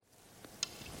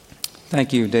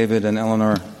Thank you, David and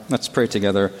Eleanor. Let's pray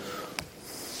together.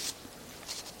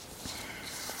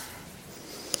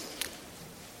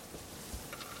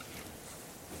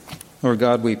 Lord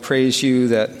God, we praise you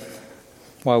that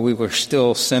while we were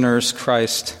still sinners,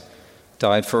 Christ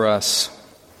died for us.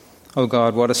 Oh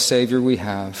God, what a Savior we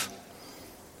have.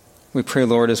 We pray,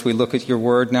 Lord, as we look at your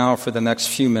word now for the next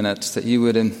few minutes, that you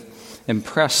would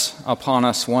impress upon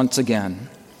us once again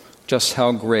just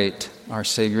how great our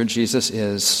Savior Jesus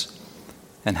is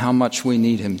and how much we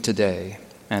need him today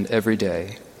and every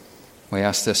day. We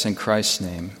ask this in Christ's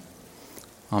name.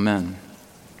 Amen.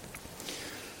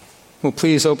 Well,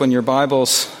 please open your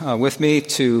Bibles with me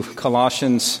to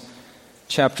Colossians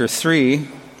chapter 3.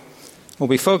 We'll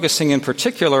be focusing in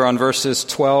particular on verses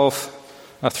 12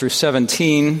 through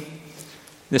 17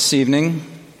 this evening.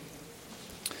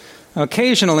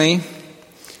 Occasionally,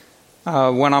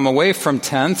 when I'm away from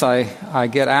 10th, I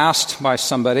get asked by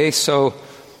somebody, so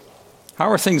how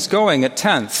are things going at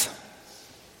 10th?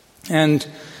 And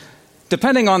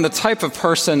depending on the type of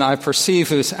person I perceive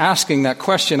who's asking that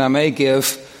question, I may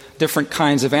give different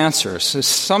kinds of answers. So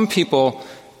some people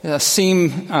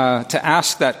seem to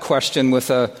ask that question with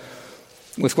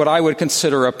what I would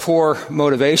consider a poor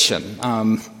motivation.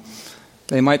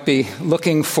 They might be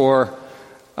looking for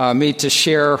me to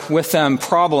share with them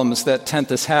problems that 10th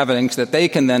is having so that they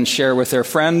can then share with their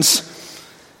friends.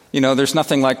 You know, there's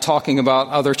nothing like talking about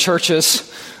other churches.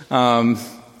 But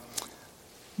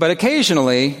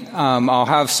occasionally, I'll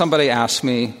have somebody ask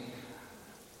me,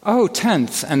 oh,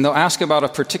 10th, and they'll ask about a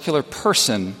particular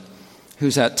person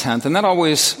who's at 10th. And that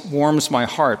always warms my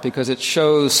heart because it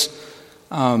shows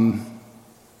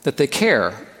that they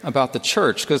care about the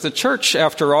church. Because the church,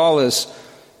 after all, is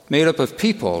made up of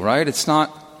people, right? It's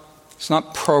not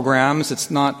programs,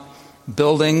 it's not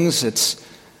buildings, it's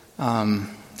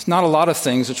not a lot of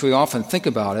things which we often think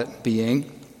about it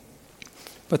being.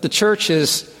 But the church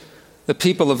is the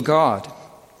people of God.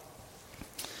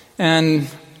 And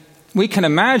we can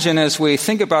imagine, as we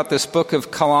think about this book of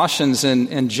Colossians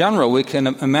in general, we can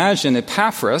imagine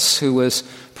Epaphras, who was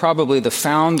probably the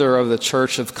founder of the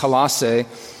church of Colossae,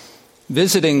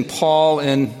 visiting Paul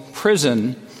in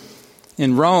prison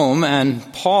in Rome, and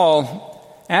Paul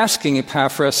asking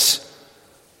Epaphras,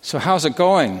 so how's it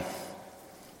going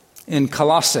in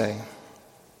Colossae?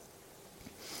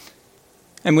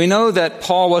 And we know that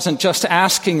Paul wasn't just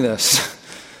asking this,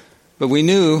 but we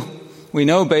know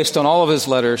based on all of his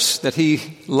letters that he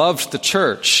loved the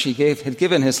church. He had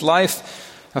given his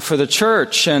life for the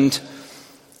church. And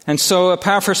so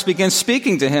Epaphras begins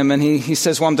speaking to him, and he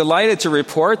says, well, I'm delighted to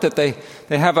report that they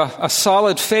have a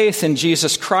solid faith in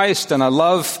Jesus Christ and a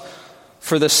love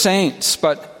for the saints.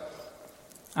 But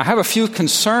I have a few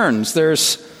concerns.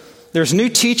 There's new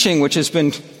teaching which has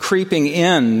been creeping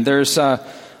in. There's a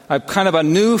kind of a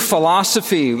new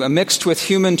philosophy mixed with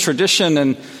human tradition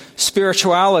and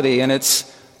spirituality, and it's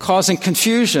causing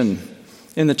confusion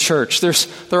in the church.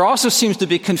 There also seems to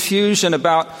be confusion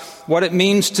about what it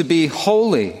means to be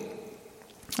holy.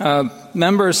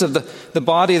 Members of the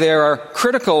body there are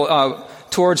critical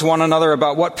towards one another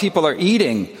about what people are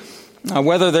eating,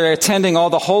 whether they're attending all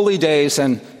the holy days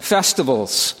and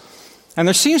festivals. And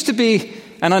there seems to be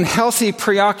an unhealthy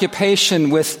preoccupation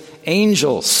with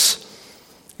angels,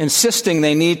 insisting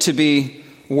they need to be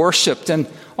worshipped. And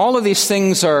all of these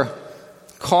things are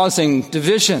causing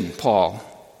division, Paul.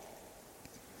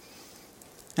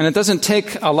 And it doesn't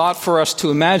take a lot for us to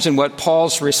imagine what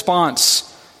Paul's response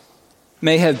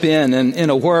may have been in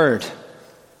a word.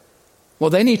 Well,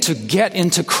 they need to get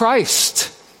into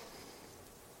Christ.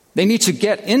 They need to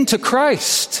get into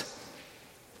Christ.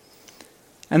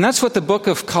 And that's what the book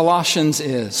of Colossians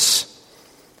is.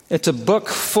 It's a book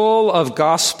full of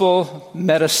gospel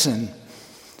medicine.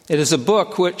 It is a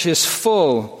book which is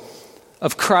full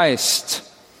of Christ.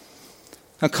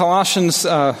 In Colossians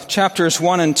chapters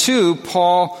 1 and 2,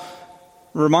 Paul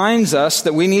reminds us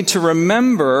that we need to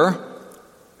remember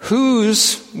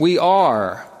whose we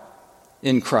are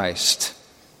in Christ.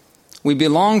 We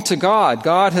belong to God.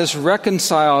 God has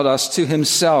reconciled us to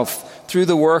himself through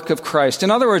the work of Christ.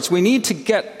 In other words, we need to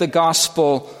get the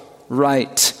gospel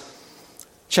right.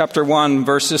 Chapter 1,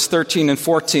 verses 13 and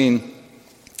 14.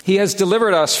 He has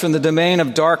delivered us from the domain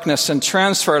of darkness and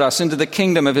transferred us into the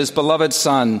kingdom of his beloved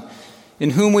Son,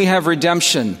 in whom we have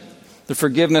redemption, the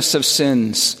forgiveness of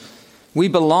sins. We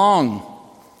belong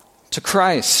to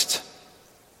Christ.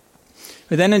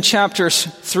 But then in chapters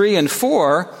 3 and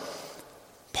 4,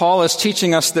 Paul is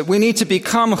teaching us that we need to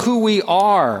become who we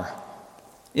are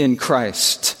in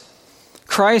Christ.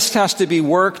 Christ has to be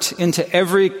worked into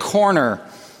every corner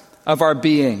of our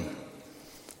being.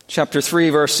 Chapter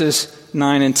 3, verses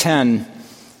 9 and 10.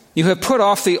 You have put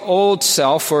off the old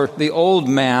self, or the old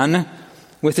man,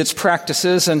 with its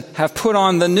practices, and have put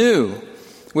on the new,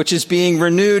 which is being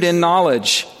renewed in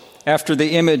knowledge after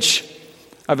the image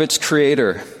of its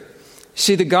creator.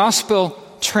 See, the gospel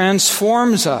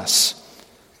transforms us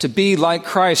to be like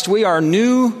Christ. We are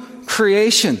new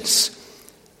creations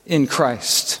in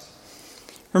Christ.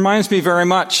 Reminds me very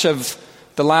much of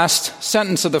the last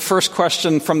sentence of the first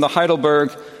question from the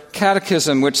Heidelberg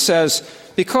Catechism, which says,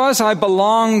 "Because I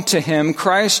belong to him,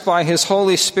 Christ by his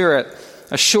Holy Spirit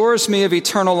assures me of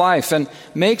eternal life and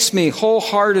makes me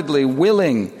wholeheartedly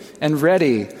willing and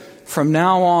ready from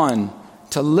now on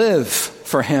to live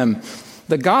for him."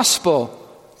 The gospel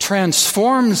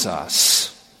transforms us.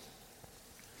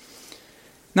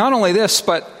 Not only this,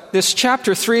 but this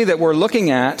chapter 3 that we're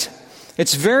looking at,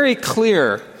 it's very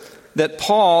clear that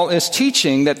Paul is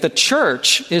teaching that the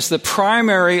church is the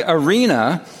primary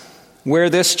arena where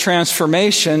this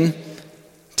transformation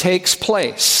takes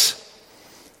place.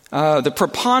 The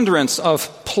preponderance of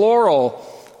plural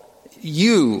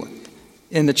you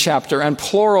in the chapter and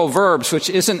plural verbs, which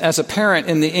isn't as apparent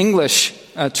in the English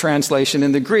translation.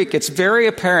 In the Greek, it's very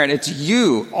apparent. It's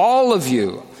you, all of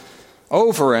you,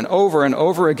 over and over and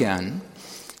over again.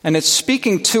 And it's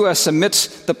speaking to us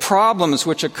amidst the problems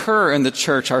which occur in the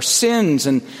church, our sins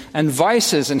and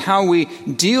vices, and how we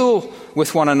deal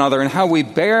with one another, and how we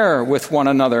bear with one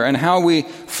another, and how we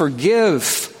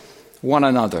forgive one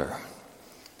another.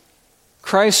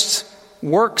 Christ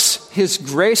works his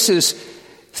graces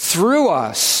through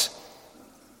us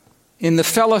in the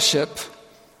fellowship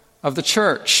of the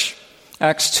church.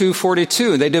 Acts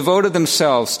 2:42, they devoted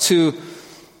themselves to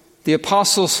the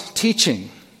apostles'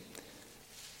 teaching,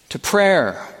 to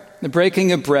prayer, the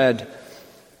breaking of bread,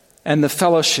 and the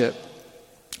fellowship.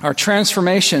 Our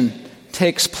transformation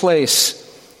takes place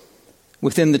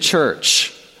within the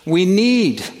church. We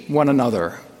need one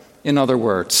another, in other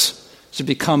words, to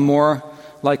become more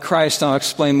like Christ. I'll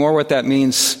explain more what that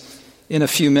means in a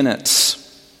few minutes.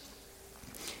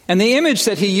 And the image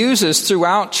that he uses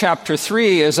throughout chapter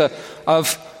 3 is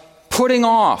of putting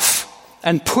off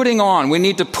and putting on. We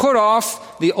need to put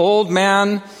off the old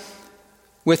man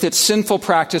with its sinful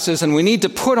practices, and we need to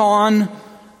put on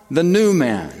the new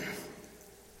man.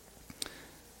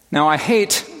 Now, I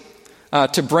hate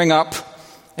to bring up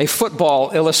a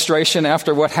football illustration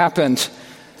after what happened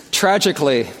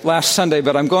tragically last Sunday,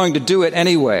 but I'm going to do it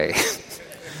anyway.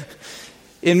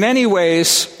 In many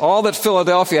ways, all that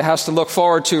Philadelphia has to look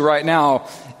forward to right now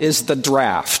is the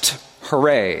draft.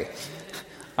 Hooray.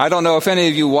 I don't know if any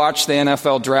of you watch the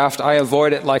NFL draft. I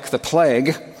avoid it like the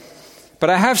plague. But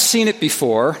I have seen it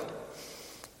before,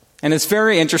 and it's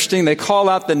very interesting. They call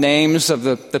out the names of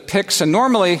the picks, and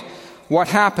normally what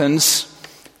happens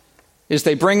is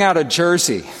they bring out a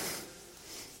jersey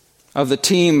of the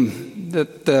team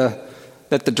that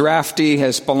the draftee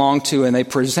has belonged to, and they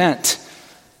present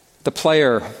the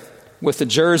player with the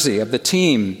jersey of the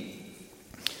team.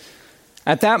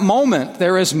 At that moment,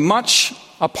 there is much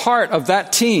a part of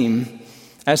that team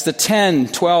as the 10,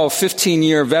 12,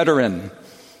 15-year veteran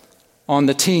on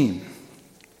the team.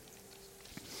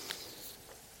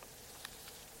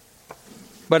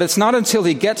 But it's not until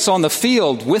he gets on the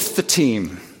field with the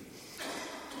team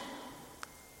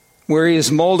where he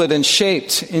is molded and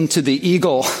shaped into the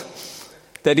eagle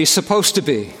that he's supposed to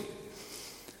be.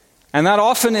 And that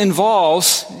often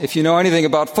involves, if you know anything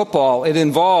about football, it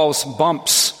involves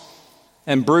bumps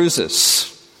and bruises.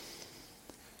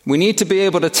 We need to be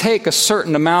able to take a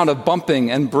certain amount of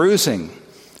bumping and bruising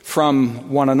from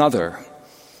one another.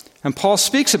 And Paul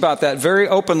speaks about that very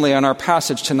openly in our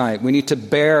passage tonight. We need to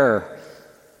bear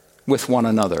with one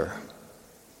another.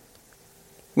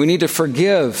 We need to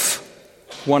forgive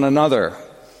one another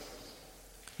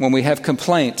when we have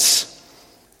complaints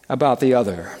about the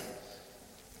other.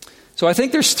 So I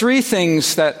think there's three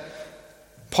things that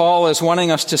Paul is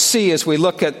wanting us to see as we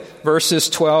look at verses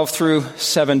 12 through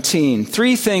 17.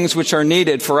 Three things which are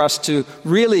needed for us to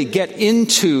really get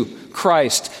into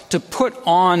Christ, to put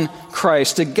on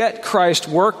Christ, to get Christ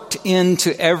worked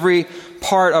into every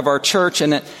part of our church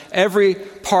and every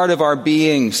part of our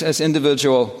beings as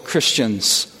individual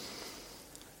Christians.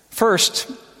 First,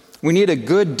 we need a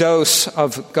good dose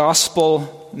of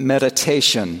gospel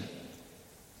meditation.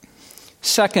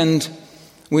 Second,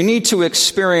 we need to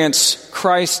experience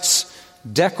Christ's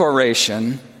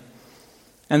decoration.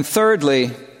 And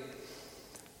thirdly,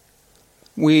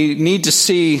 we need to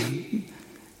see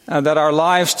that our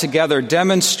lives together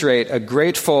demonstrate a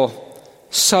grateful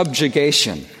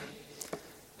subjugation.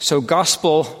 So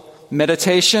gospel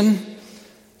meditation,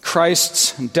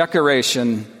 Christ's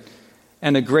decoration,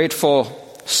 and a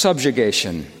grateful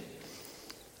subjugation.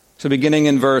 So beginning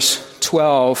in verse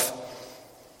 12,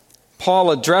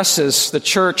 Paul addresses the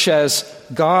church as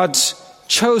God's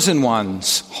chosen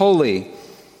ones, holy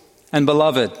and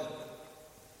beloved.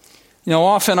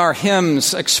 Often our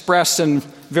hymns express in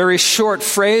very short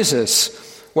phrases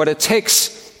what it takes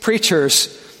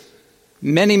preachers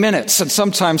many minutes and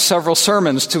sometimes several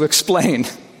sermons to explain.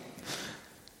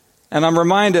 And I'm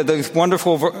reminded of the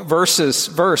wonderful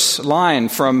verse line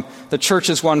from the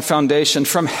Church's One Foundation.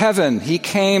 From heaven he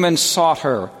came and sought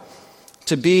her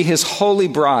to be his holy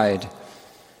bride.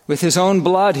 With his own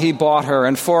blood he bought her,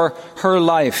 and for her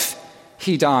life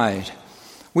he died.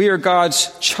 We are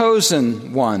God's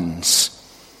chosen ones.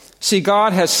 See,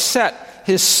 God has set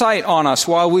his sight on us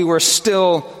while we were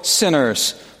still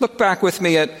sinners. Look back with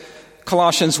me at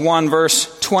Colossians 1,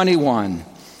 verse 21.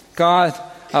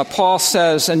 Paul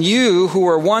says, and you who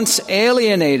were once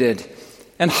alienated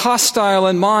and hostile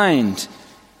in mind,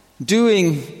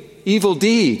 doing evil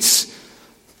deeds,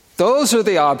 those are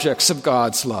the objects of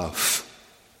God's love.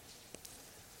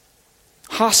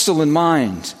 Hostile in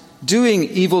mind, doing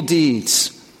evil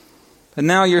deeds. And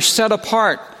now you're set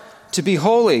apart to be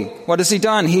holy. What has he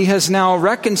done? He has now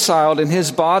reconciled in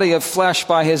his body of flesh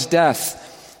by his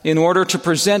death in order to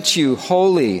present you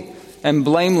holy and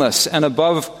blameless and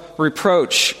above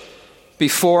reproach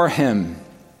before him.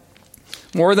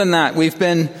 More than that, we've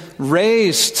been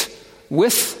raised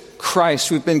with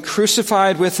Christ. We've been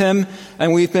crucified with him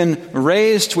and we've been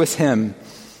raised with him.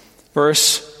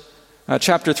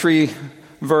 Chapter 3,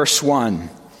 verse 1.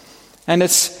 And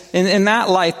it's in that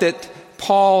light that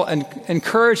Paul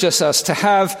encourages us to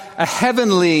have a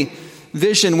heavenly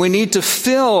vision. We need to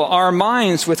fill our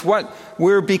minds with what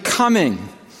we're becoming.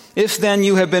 If then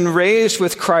you have been raised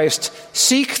with Christ,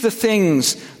 seek the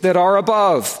things that are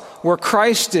above, where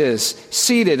Christ is,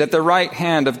 seated at the right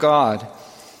hand of God.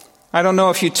 I don't know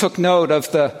if you took note of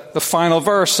the final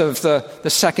verse of the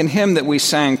second hymn that we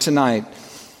sang tonight.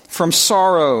 From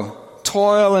sorrow,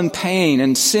 toil, and pain,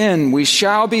 and sin we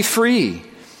shall be free,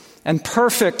 and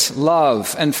perfect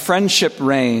love and friendship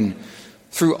reign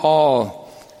through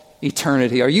all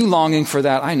eternity. Are you longing for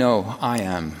that? I know I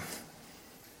am.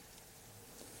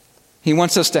 He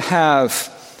wants us to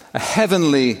have a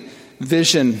heavenly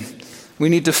vision. We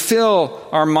need to fill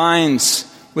our minds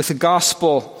with the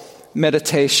gospel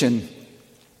meditation.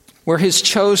 We're his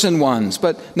chosen ones.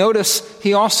 But notice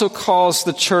he also calls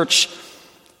the church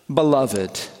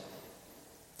beloved.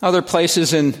 Other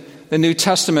places in the New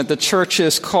Testament, the church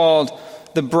is called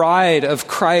the bride of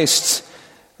Christ.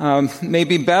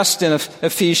 Maybe best in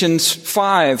Ephesians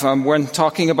 5 when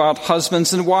talking about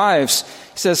husbands and wives.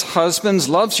 He says, husbands,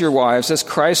 love your wives as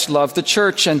Christ loved the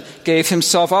church and gave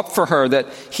himself up for her, that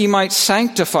he might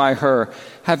sanctify her,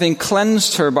 having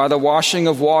cleansed her by the washing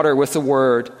of water with the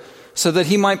word, so that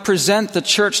he might present the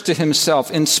church to himself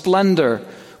in splendor,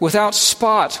 without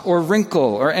spot or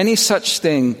wrinkle or any such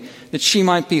thing, that she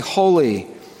might be holy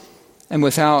and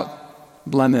without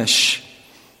blemish.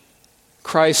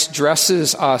 Christ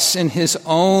dresses us in his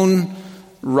own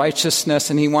righteousness,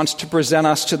 and he wants to present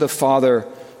us to the Father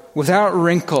without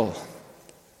wrinkle.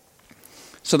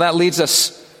 So that leads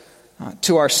us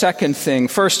to our second thing.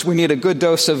 First, we need a good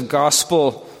dose of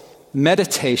gospel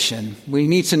meditation. We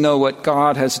need to know what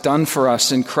God has done for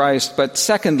us in Christ. But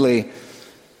secondly,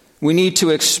 we need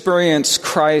to experience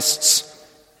Christ's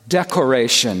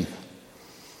decoration.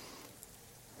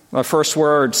 Our first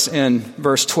words in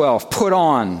verse 12, put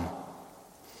on.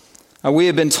 We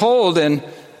have been told in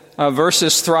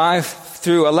verses 5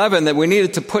 through 11 that we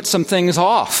needed to put some things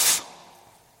off.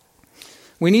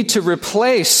 We need to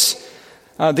replace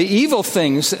the evil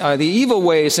things, the evil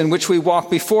ways in which we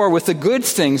walked before with the good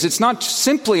things. It's not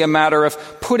simply a matter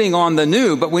of putting on the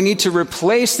new, but we need to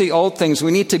replace the old things.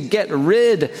 We need to get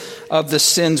rid of the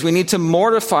sins. We need to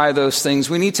mortify those things.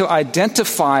 We need to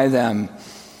identify them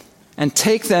and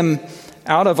take them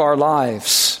out of our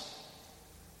lives.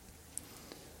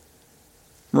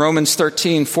 Romans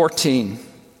 13:14.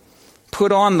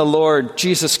 Put on the Lord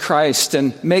Jesus Christ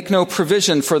and make no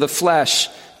provision for the flesh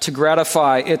to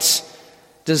gratify its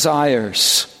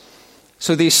desires.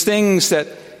 So these things that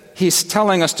he's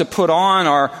telling us to put on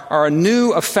are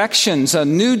new affections,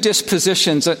 new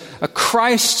dispositions, a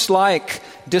Christ-like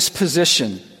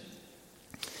disposition.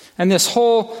 And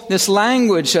this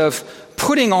language of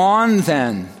putting on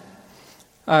then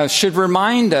should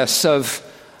remind us of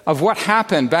what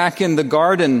happened back in the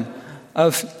Garden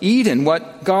of Eden,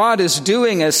 what God is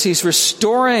doing as he's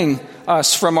restoring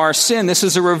us from our sin. This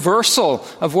is a reversal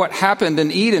of what happened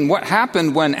in Eden. What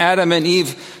happened when Adam and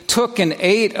Eve took and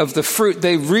ate of the fruit?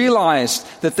 They realized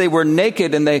that they were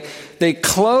naked, and they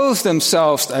clothed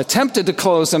themselves, attempted to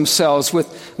clothe themselves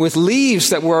with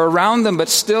leaves that were around them, but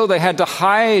still they had to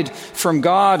hide from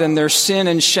God and their sin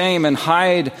and shame and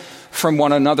hide from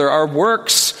one another. Our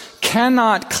works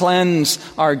cannot cleanse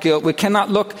our guilt. We cannot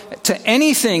look to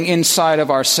anything inside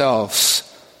of ourselves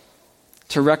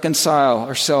to reconcile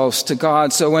ourselves to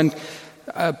God. So when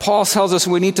Paul tells us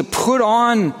we need to put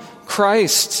on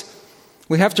Christ,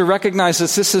 we have to recognize that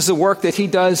this is the work that he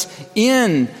does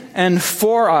in and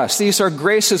for us. These are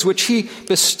graces which he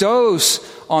bestows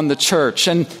on the church.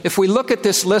 And if we look at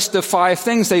this list of 5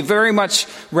 things, they very much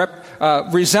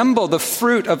resemble the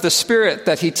fruit of the Spirit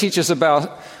that he teaches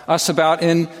us about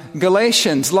in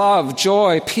Galatians: love,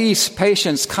 joy, peace,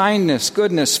 patience, kindness,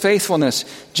 goodness, faithfulness,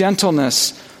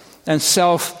 gentleness, and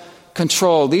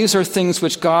self-control. These are things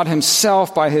which God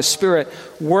himself, by his Spirit,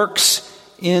 works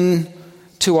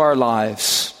into our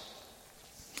lives.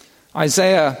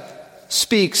 Isaiah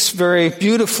speaks very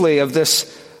beautifully of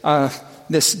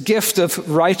this gift of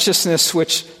righteousness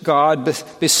which God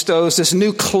bestows, this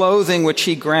new clothing which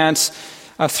he grants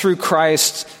through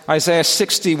Christ. Isaiah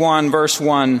 61, verse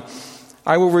 1,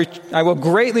 I will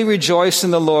greatly rejoice in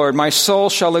the Lord. My soul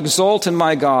shall exult in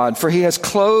my God, for he has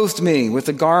clothed me with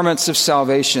the garments of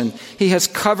salvation. He has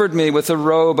covered me with a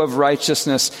robe of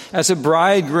righteousness, as a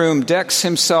bridegroom decks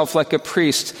himself like a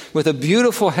priest with a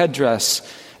beautiful headdress,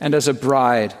 and as a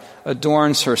bride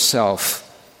adorns herself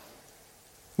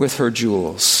with her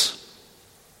jewels.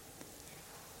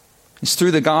 It's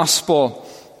through the gospel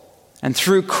and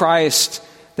through Christ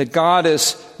that God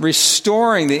is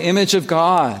restoring the image of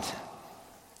God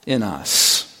in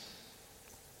us.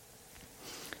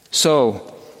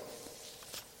 So,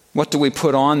 what do we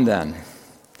put on then?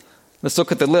 Let's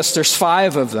look at the list. There's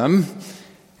 5 of them,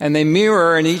 and they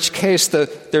mirror in each case.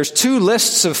 There's 2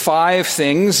 lists of 5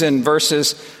 things in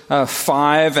verses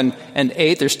 5 and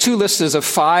 8. There's 2 lists of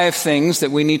 5 things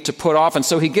that we need to put off, and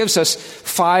so he gives us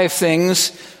 5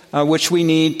 things which we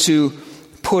need to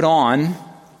put on.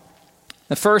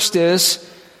 The first is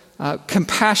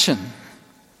compassion.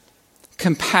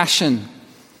 Compassion.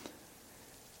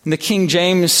 In the King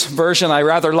James Version, I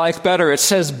rather like better. It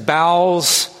says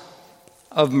bowels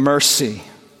of mercy.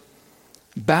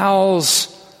 Bowels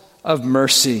of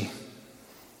mercy.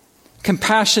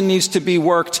 Compassion needs to be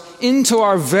worked into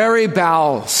our very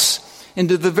bowels,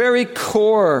 into the very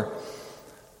core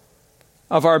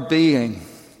of our being.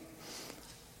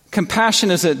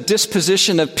 Compassion is a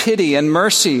disposition of pity and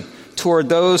mercy toward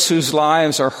those whose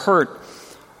lives are hurt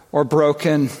or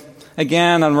broken.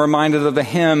 Again, I'm reminded of the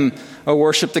hymn, O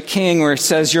Worship the King, where it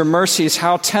says, your mercies,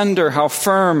 how tender, how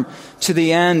firm, to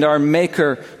the end, our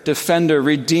Maker, Defender,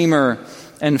 Redeemer,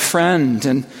 and Friend.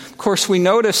 And of course, we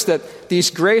notice that these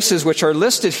graces which are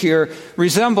listed here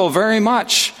resemble very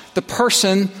much the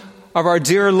person of our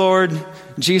dear Lord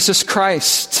Jesus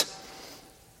Christ,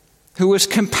 who was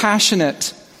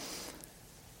compassionate.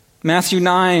 Matthew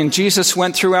 9, Jesus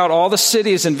went throughout all the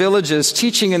cities and villages,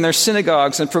 teaching in their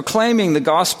synagogues and proclaiming the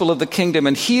gospel of the kingdom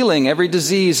and healing every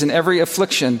disease and every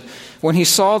affliction. When he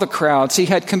saw the crowds, he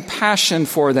had compassion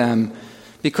for them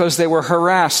because they were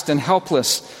harassed and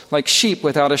helpless like sheep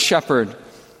without a shepherd.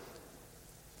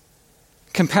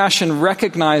 Compassion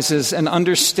recognizes and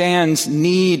understands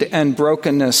need and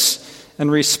brokenness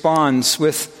and responds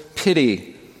with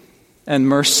pity and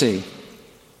mercy.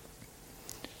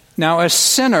 Now, as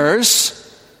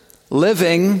sinners,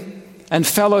 living and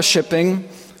fellowshipping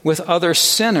with other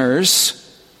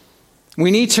sinners,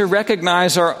 we need to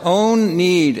recognize our own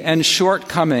need and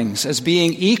shortcomings as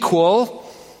being equal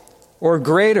or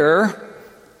greater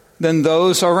than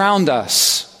those around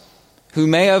us who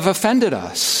may have offended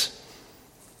us.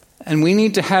 And we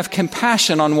need to have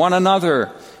compassion on one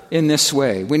another in this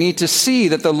way. We need to see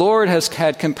that the Lord has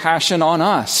had compassion on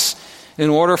us in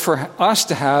order for us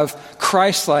to have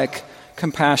Christ-like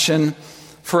compassion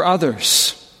for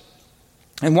others.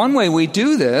 And one way we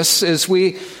do this is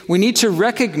we need to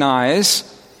recognize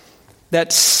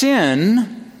that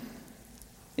sin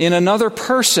in another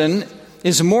person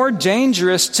is more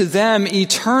dangerous to them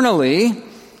eternally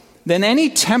than any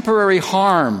temporary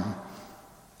harm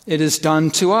it has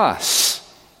done to us.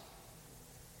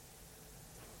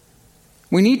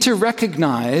 We need to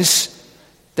recognize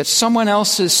that someone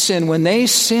else's sin, when they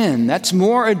sin, that's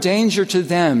more a danger to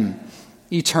them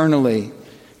eternally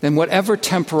than whatever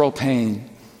temporal pain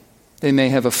they may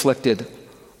have afflicted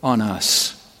on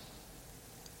us.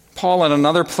 Paul, in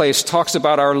another place, talks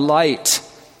about our light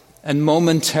and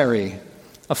momentary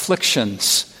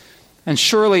afflictions. And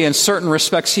surely in certain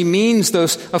respects he means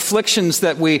those afflictions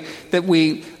that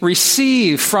we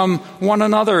receive from one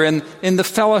another in the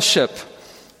fellowship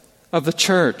of the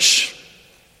church.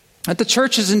 That the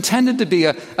church is intended to be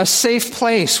a safe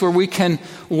place where we can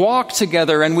walk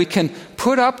together and we can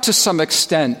put up to some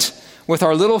extent with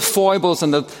our little foibles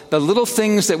and the little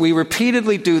things that we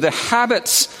repeatedly do, the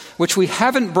habits which we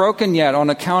haven't broken yet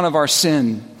on account of our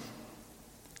sin.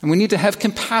 And we need to have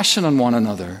compassion on one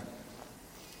another.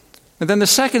 And then the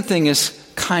second thing is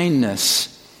kindness,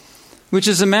 which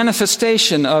is a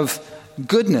manifestation of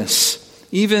goodness,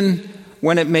 even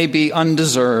when it may be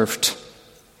undeserved.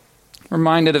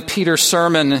 Reminded of Peter's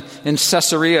sermon in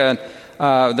Caesarea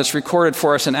that's recorded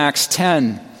for us in Acts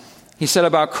 10. He said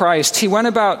about Christ, "He went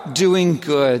about doing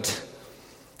good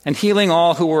and healing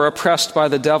all who were oppressed by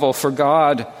the devil, for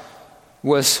God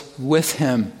was with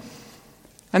him."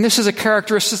 And this is a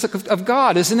characteristic of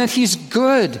God, isn't it? He's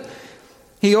good.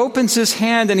 He opens his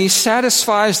hand and he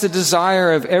satisfies the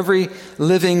desire of every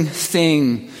living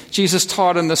thing. Jesus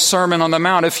taught in the Sermon on the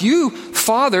Mount, if you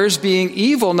fathers, being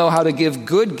evil, know how to give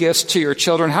good gifts to your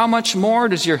children, how much more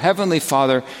does your heavenly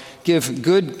Father give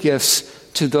good gifts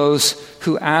to those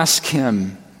who ask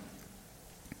him?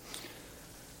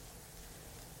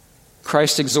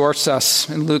 Christ exhorts us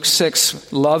in Luke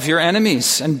 6, love your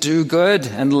enemies and do good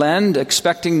and lend,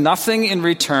 expecting nothing in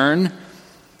return.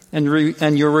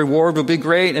 And your reward will be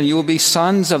great, and you will be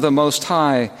sons of the Most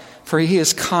High, for he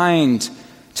is kind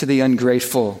to the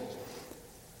ungrateful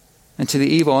and to the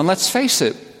evil. And let's face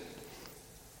it,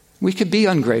 we could be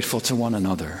ungrateful to one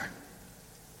another.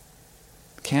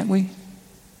 Can't we?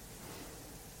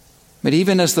 But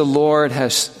even as the Lord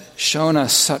has shown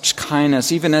us such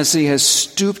kindness, even as he has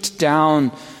stooped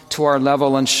down to our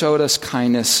level and showed us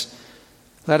kindness,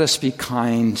 let us be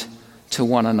kind to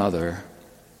one another.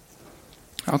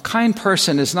 A kind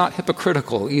person is not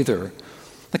hypocritical either.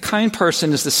 The kind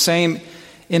person is the same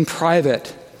in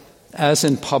private as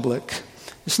in public.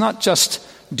 It's not just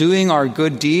doing our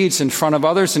good deeds in front of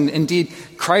others, and indeed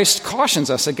Christ cautions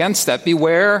us against that.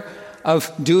 Beware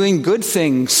of doing good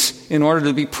things in order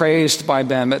to be praised by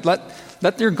them.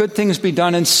 Let your good things be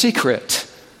done in secret.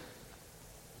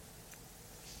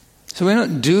 So we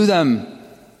don't do them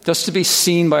just to be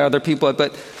seen by other people,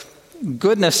 but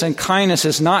goodness and kindness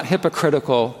is not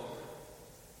hypocritical.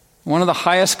 One of the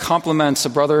highest compliments a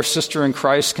brother or sister in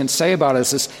Christ can say about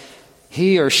us is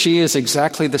he or she is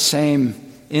exactly the same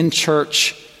in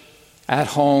church, at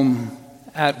home,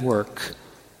 at work.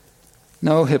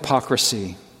 No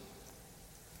hypocrisy.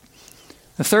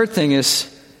 The third thing is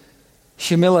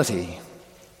humility.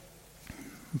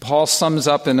 Paul sums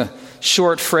up in a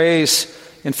short phrase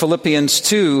in Philippians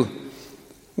 2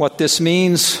 what this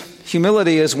means.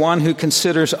 Humility is one who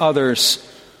considers others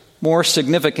more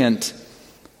significant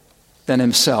than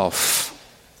himself.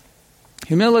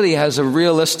 Humility has a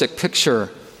realistic picture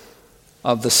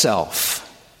of the self.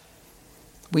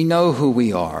 We know who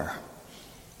we are.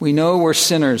 We know we're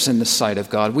sinners in the sight of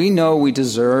God. We know we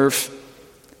deserve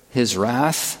his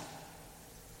wrath.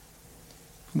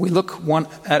 We look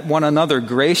at one another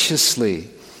graciously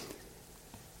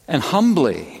and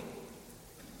humbly.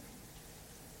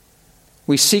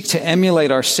 We seek to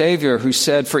emulate our Savior who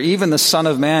said, "For even the Son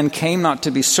of Man came not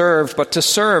to be served, but to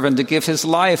serve and to give his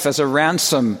life as a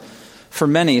ransom for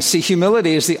many." See,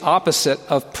 humility is the opposite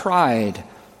of pride.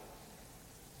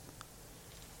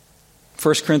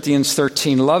 1 Corinthians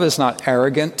 13, love is not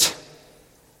arrogant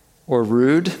or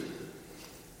rude.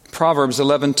 Proverbs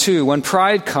 11:2, when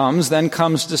pride comes, then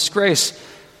comes disgrace,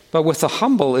 but with the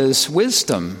humble is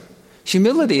wisdom.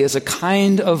 Humility is a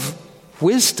kind of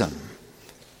wisdom.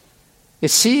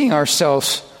 It's seeing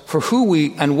ourselves for who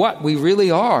we and what we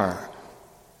really are.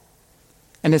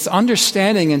 And it's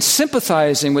understanding and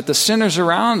sympathizing with the sinners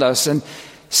around us and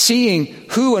seeing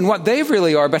who and what they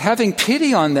really are, but having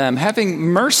pity on them, having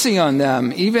mercy on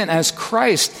them, even as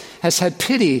Christ has had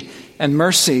pity and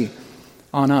mercy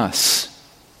on us.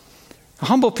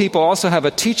 Humble people also have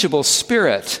a teachable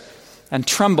spirit and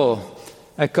tremble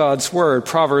at God's word.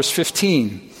 Proverbs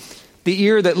 15. The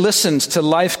ear that listens to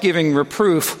life-giving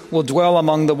reproof will dwell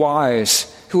among the wise.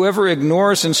 Whoever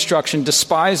ignores instruction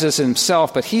despises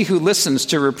himself, but he who listens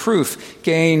to reproof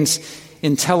gains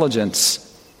intelligence.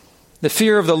 The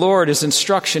fear of the Lord is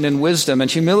instruction in wisdom,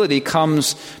 and humility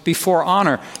comes before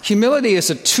honor. Humility is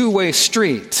a two-way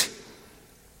street.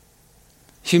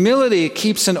 Humility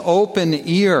keeps an open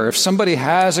ear. If somebody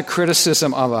has a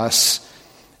criticism of us,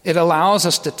 it allows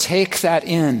us to take that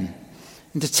in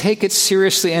and to take it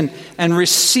seriously and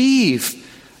receive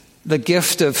the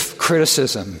gift of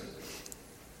criticism.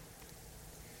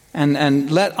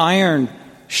 and let iron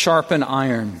sharpen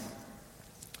iron.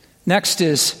 Next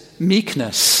is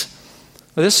meekness.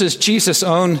 Well, this is Jesus'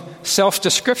 own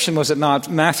self-description, was it not?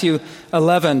 Matthew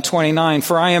 11:29,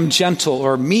 "For I am gentle,"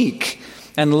 or meek,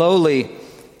 "and lowly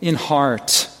in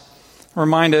heart."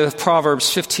 Reminded of Proverbs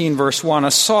 15, verse 1,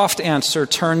 "A soft answer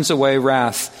turns away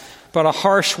wrath, but a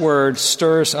harsh word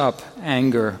stirs up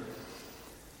anger."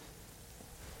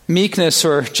 Meekness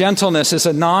or gentleness is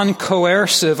a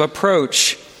non-coercive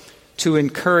approach to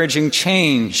encouraging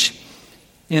change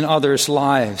in others'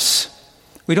 lives.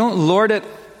 We don't lord it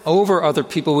over other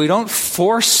people. We don't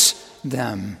force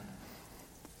them.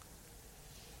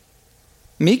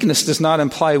 Meekness does not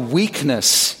imply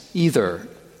weakness either.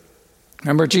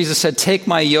 Remember, Jesus said, "Take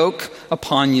my yoke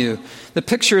upon you." The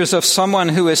picture is of someone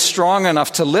who is strong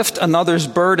enough to lift another's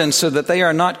burden so that they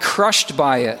are not crushed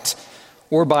by it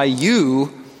or by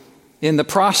you in the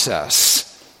process.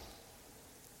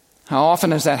 How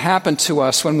often has that happened to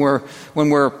us when we're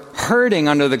hurting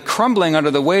crumbling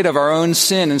under the weight of our own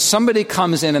sin, and somebody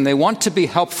comes in and they want to be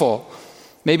helpful,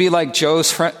 maybe like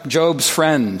Job's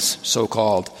friends,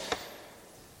 so-called,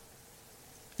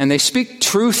 and they speak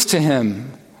truth to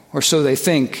him, or so they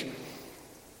think,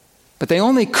 but they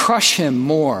only crush him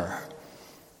more.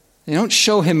 They don't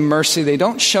show him mercy. They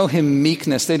don't show him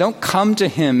meekness. They don't come to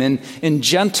him in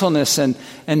gentleness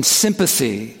and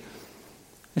sympathy.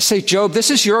 And say, "Job,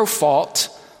 this is your fault."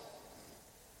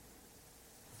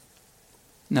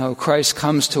 No, Christ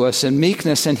comes to us in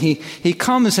meekness, and he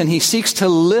comes and he seeks to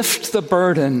lift the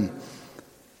burden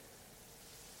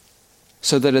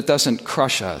so that it doesn't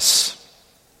crush us.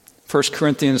 1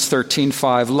 Corinthians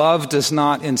 13:5, "Love does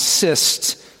not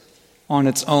insist on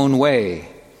its own way,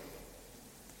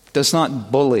 does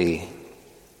not bully."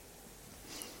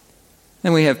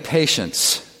 Then we have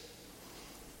patience.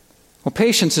 Well,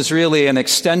 patience is really an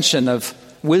extension of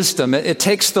wisdom. It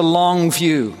takes the long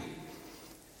view.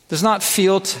 It does not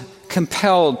feel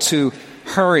compelled to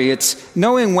hurry. It's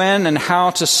knowing when and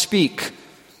how to speak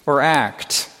or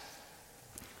act.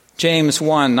 James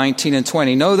 1:19 and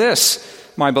 20, "Know this,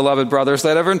 my beloved brothers,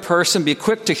 let every person be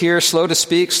quick to hear, slow to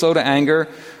speak, slow to anger,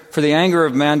 for the anger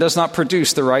of man does not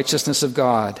produce the righteousness of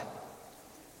God."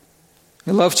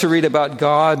 We love to read about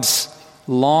God's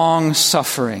long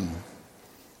suffering.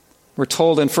 We're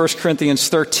told in 1 Corinthians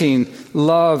 13,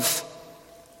 love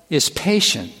is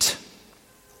patient.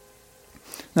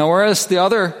 Now, whereas the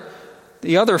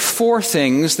other four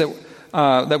things that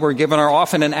we're given are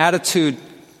often an attitude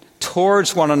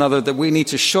towards one another that we need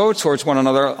to show towards one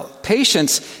another,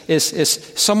 patience is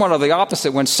somewhat of the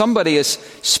opposite. When somebody is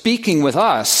speaking with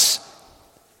us,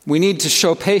 we need to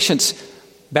show patience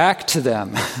back to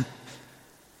them.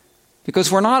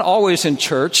 Because we're not always in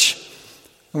church,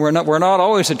 and we're not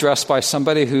always addressed by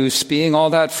somebody who's being all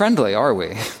that friendly, are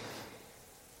we?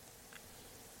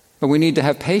 But we need to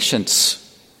have patience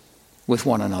with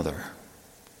one another.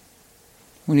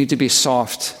 We need to be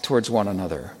soft towards one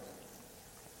another.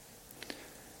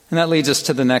 And that leads us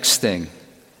to the next thing.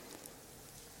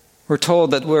 We're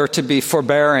told that we're to be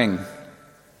forbearing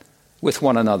with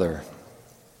one another.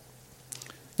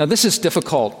 Now, this is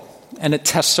difficult, and it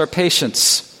tests our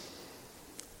patience.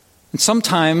 And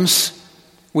sometimes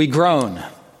we groan.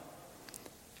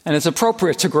 And it's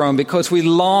appropriate to groan because we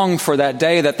long for that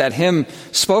day that hymn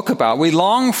spoke about. We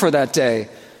long for that day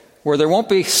where there won't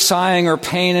be sighing or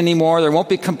pain anymore, there won't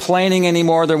be complaining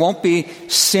anymore, there won't be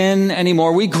sin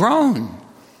anymore. We groan.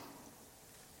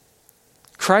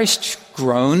 Christ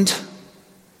groaned.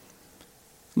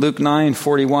 Luke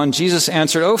 9:41, Jesus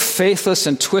answered, "O faithless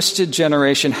and twisted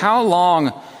generation, how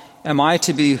long am I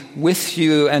to be with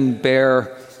you and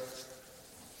bear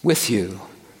with you?"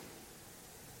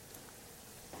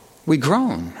 We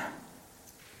groan.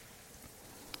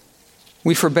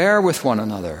 We forbear with one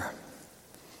another.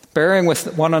 Bearing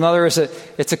with one another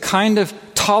it's a kind of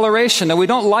toleration. Now, we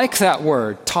don't like that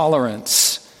word,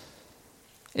 tolerance.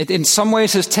 It in some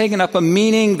ways has taken up a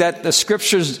meaning that the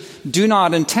scriptures do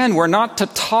not intend. We're not to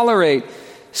tolerate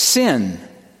sin.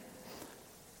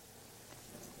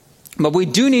 But we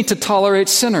do need to tolerate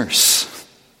sinners.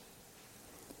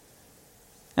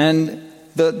 And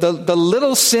the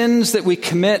little sins that we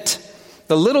commit,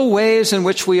 the little ways in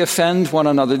which we offend one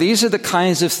another, these are the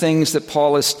kinds of things that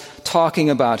Paul is talking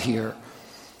about here.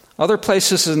 Other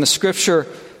places in the scripture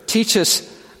teach us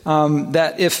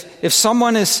that if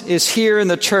someone is here in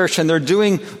the church and they're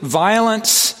doing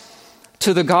violence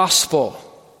to the gospel,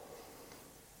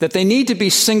 that they need to be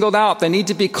singled out, they need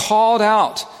to be called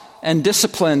out and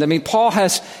disciplined. I mean, Paul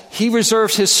he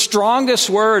reserves his strongest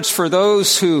words for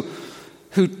those who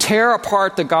tear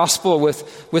apart the gospel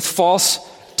with false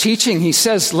teaching, he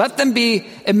says, let them be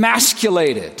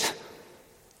emasculated.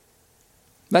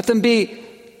 Let them be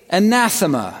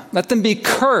anathema. Let them be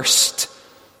cursed.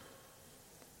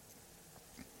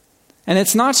 And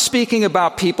it's not speaking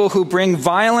about people who bring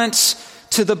violence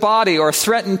to the body or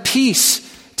threaten peace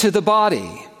to the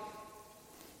body.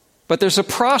 But there's a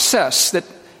process that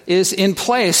is in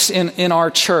place in our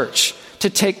church to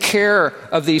take care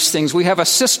of these things. We have a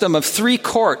system of 3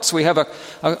 courts. We have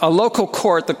a local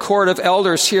court, the court of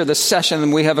elders here, the session,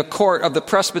 and we have a court of the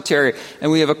presbytery,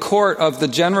 and we have a court of the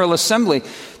General Assembly,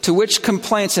 to which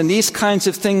complaints and these kinds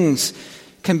of things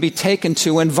can be taken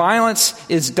to. When violence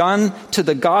is done to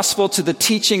the gospel, to the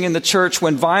teaching in the church,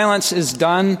 when violence is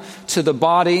done to the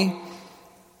body,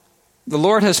 the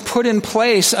Lord has put in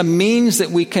place a means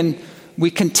that we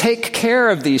can take care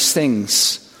of these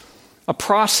things, a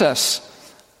process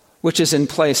which is in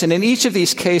place. And in each of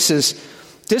these cases,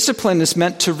 discipline is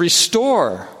meant to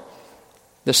restore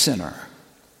the sinner.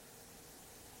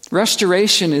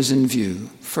 Restoration is in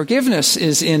view. Forgiveness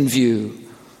is in view.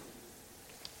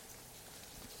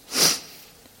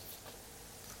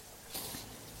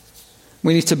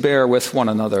 We need to bear with one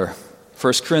another.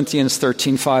 1 Corinthians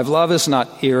 13:5, love is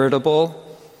not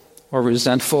irritable or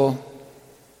resentful.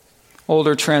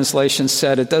 Older translations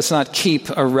said it does not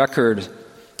keep a record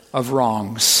of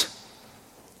wrongs.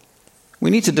 We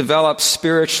need to develop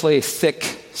spiritually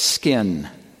thick skin.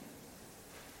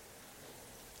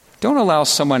 Don't allow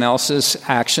someone else's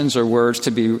actions or words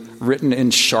to be written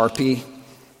in Sharpie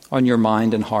on your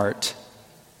mind and heart.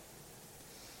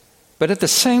 But at the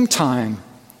same time,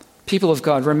 people of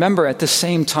God, remember at the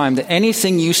same time that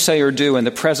anything you say or do in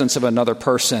the presence of another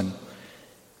person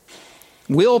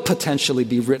will potentially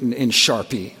be written in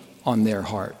Sharpie on their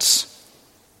hearts.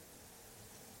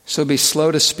 So be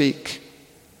slow to speak,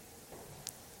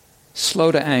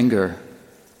 slow to anger.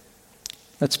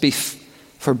 Let's be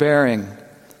forbearing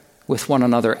with one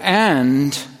another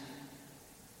and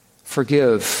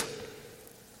forgive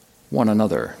one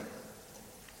another.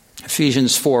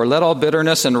 Ephesians 4, let all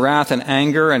bitterness and wrath and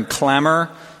anger and clamor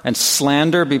and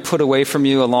slander be put away from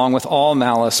you along with all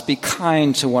malice. Be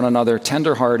kind to one another,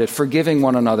 tenderhearted, forgiving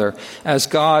one another, as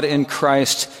God in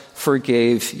Christ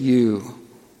forgave you.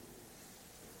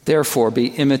 Therefore, be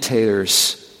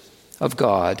imitators of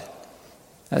God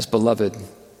as beloved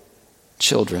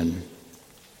children.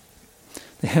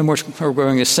 The hymn we're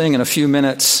going to sing in a few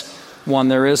minutes, one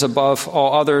there is above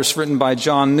all others, written by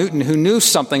John Newton, who knew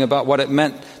something about what it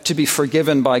meant to be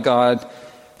forgiven by God,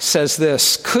 says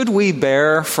this: could we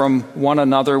bear from one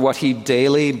another what he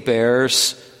daily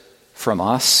bears from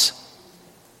us?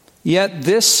 Yet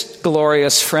this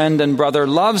glorious friend and brother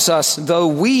loves us, though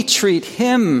we treat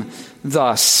him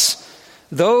thus.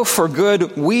 Though for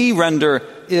good we render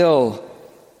ill,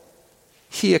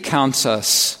 he accounts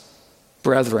us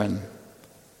brethren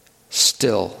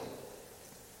still.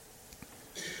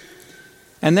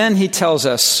 And then he tells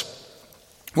us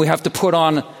we have to put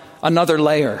on another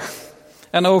layer,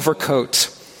 an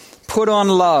overcoat. Put on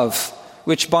love,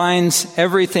 which binds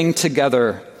everything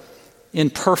together in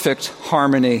perfect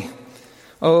harmony.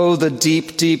 Oh, the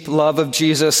deep, deep love of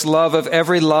Jesus, love of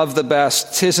every love the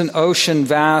best. 'Tis an ocean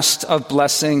vast of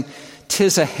blessing.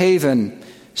 'Tis a haven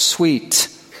sweet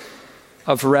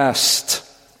of rest.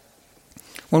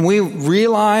 When we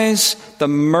realize the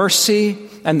mercy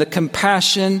and the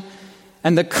compassion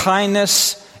and the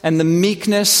kindness and the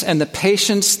meekness and the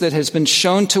patience that has been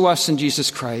shown to us in Jesus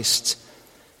Christ,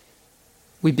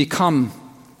 we become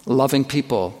loving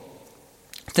people.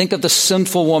 Think of the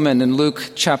sinful woman in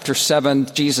Luke chapter 7.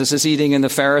 Jesus is eating in the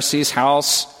Pharisee's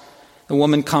house. The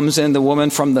woman comes in, the woman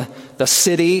from the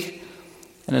city,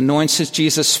 and anoints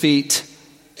Jesus' feet.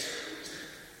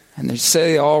 And they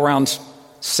say all around,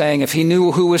 saying if he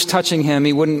knew who was touching him,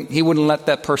 he wouldn't let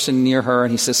that person near her.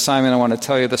 And he says, Simon, I want to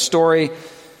tell you the story.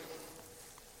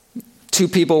 2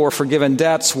 people were forgiven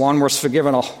debts. One was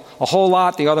forgiven a whole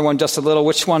lot, the other one just a little.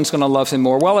 Which one's going to love him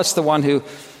more? Well, it's the one who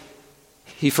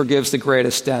he forgives the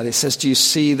greatest debt. He says, do you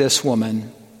see this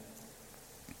woman?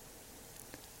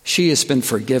 She has been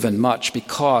forgiven much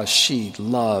because she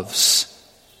loves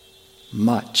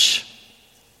much.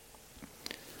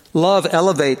 Love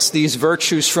elevates these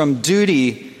virtues from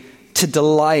duty to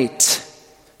delight.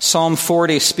 Psalm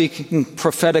 40, speaking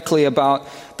prophetically about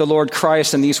the Lord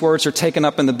Christ, and these words are taken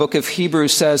up in the book of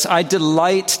Hebrews, says, I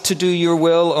delight to do your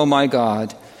will, O my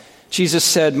God. Jesus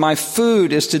said, my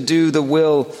food is to do the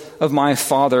will of my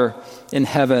Father in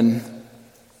heaven.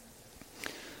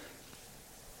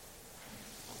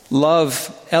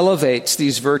 Love elevates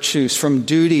these virtues from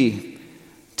duty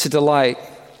to delight.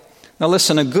 Now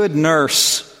listen, a good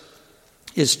nurse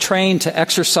is trained to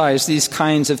exercise these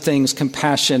kinds of things,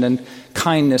 compassion and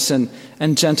kindness and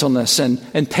gentleness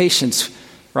and patience,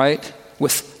 right?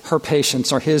 With her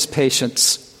patience or his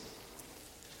patience.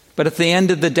 But at the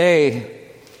end of the day,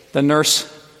 the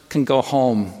nurse can go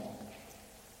home.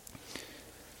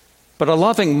 But a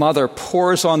loving mother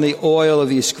pours on the oil of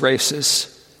these graces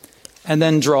and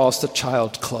then draws the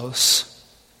child close.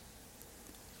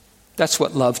 That's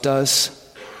what love does.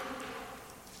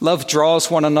 Love draws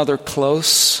one another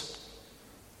close.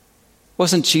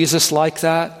 Wasn't Jesus like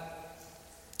that?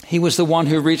 He was the one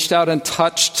who reached out and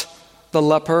touched the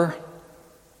leper.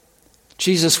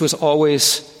 Jesus was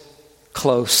always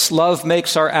close. Love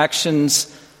makes our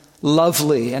actions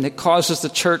lovely, and it causes the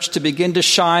church to begin to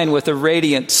shine with the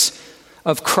radiance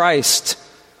of Christ.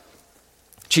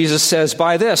 Jesus says,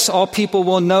 "By this, all people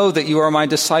will know that you are my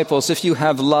disciples if you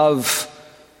have love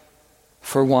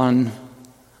for one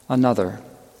another."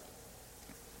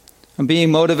 And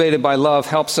being motivated by love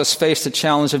helps us face the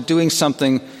challenge of doing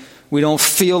something we don't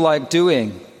feel like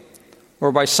doing,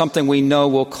 or by something we know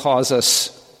will cause us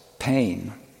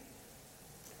pain.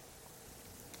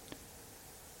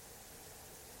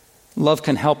 Love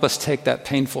can help us take that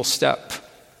painful step.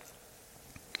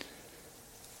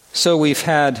 So we've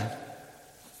had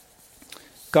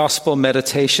gospel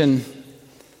meditation,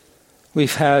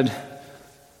 we've had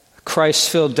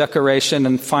Christ-filled decoration,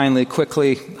 and finally,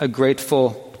 quickly, a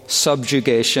grateful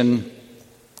subjugation.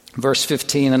 Verse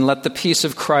 15, "And let the peace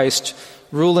of Christ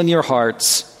rule in your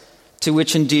hearts, to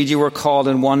which indeed you were called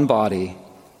in one body,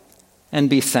 and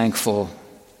be thankful."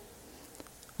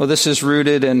 Well, this is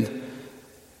rooted in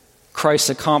Christ's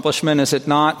accomplishment, is it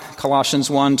not? Colossians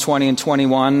 1:20 and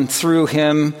 21. "Through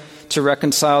him to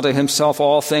reconcile to himself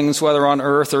all things, whether on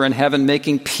earth or in heaven,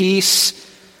 making peace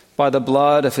by the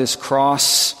blood of his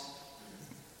cross."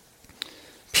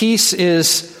 Peace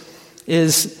is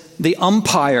the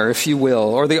umpire, if you will,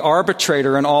 or the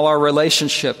arbitrator in all our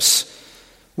relationships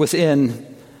within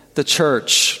the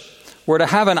church. We're to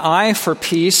have an eye for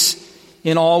peace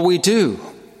in all we do.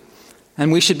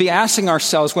 And we should be asking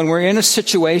ourselves, when we're in a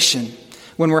situation,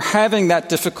 when we're having that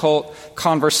difficult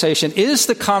conversation, is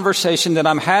the conversation that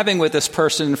I'm having with this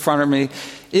person in front of me,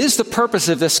 is the purpose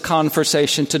of this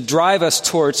conversation to drive us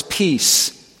towards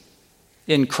peace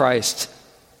in Christ?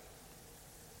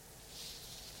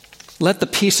 Let the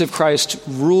peace of Christ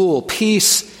rule.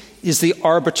 Peace is the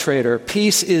arbitrator.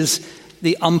 Peace is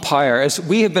the umpire. As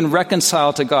we have been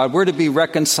reconciled to God, we're to be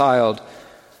reconciled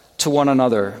to one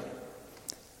another.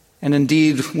 And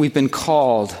indeed, we've been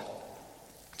called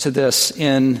to this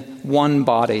in one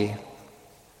body.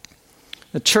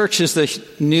 The church is the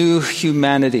new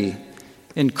humanity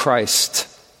in Christ.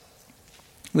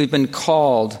 We've been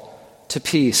called to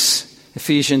peace.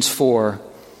 Ephesians 4.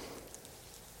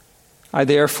 "I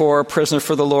therefore, a prisoner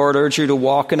for the Lord, urge you to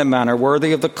walk in a manner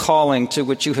worthy of the calling to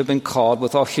which you have been called,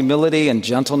 with all humility and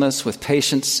gentleness, with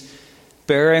patience,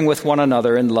 bearing with one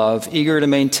another in love, eager to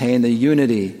maintain the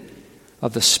unity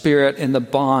of the Spirit in the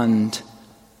bond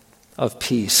of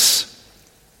peace."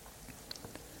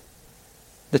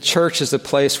 The church is the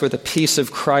place where the peace of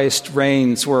Christ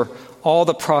reigns, where all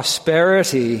the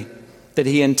prosperity that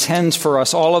he intends for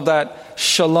us, all of that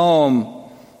shalom,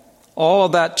 all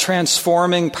of that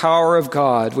transforming power of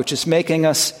God, which is making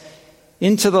us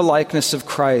into the likeness of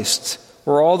Christ,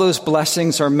 where all those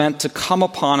blessings are meant to come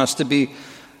upon us, to be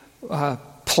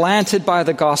planted by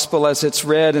the gospel as it's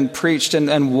read and preached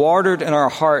and watered in our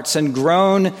hearts and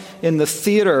grown in the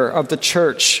theater of the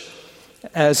church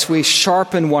as we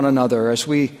sharpen one another, as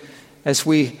we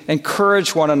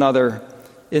encourage one another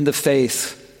in the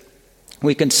faith.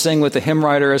 We can sing with the hymn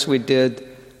writer, as we did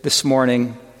this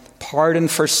morning, "Pardon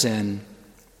for sin,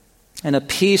 and a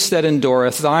peace that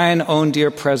endureth, thine own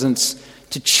dear presence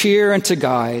to cheer and to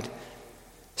guide,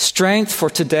 strength for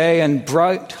today and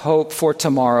bright hope for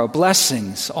tomorrow,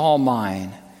 blessings all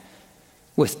mine,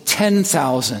 with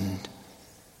 10,000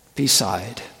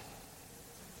 beside."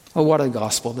 Oh, what a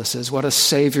gospel this is. What a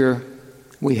Savior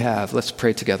we have. Let's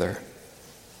pray together.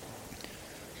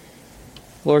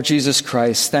 Lord Jesus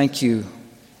Christ, thank you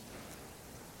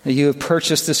that you have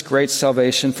purchased this great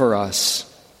salvation for us.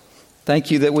 Thank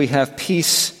you that we have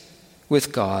peace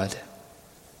with God,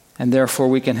 and therefore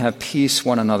we can have peace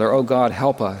one another. Oh God,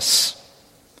 help us.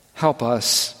 Help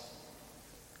us.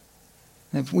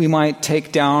 If we might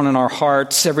take down in our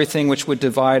hearts everything which would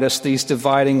divide us, these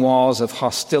dividing walls of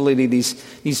hostility,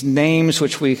 these names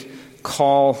which we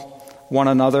call one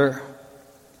another.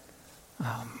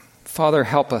 Father,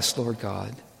 help us, Lord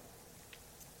God.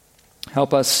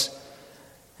 Help us,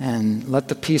 and let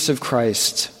the peace of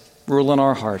Christ rule in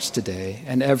our hearts today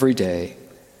and every day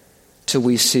till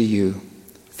we see you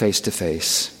face to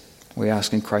face. We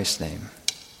ask in Christ's name.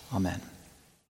 Amen.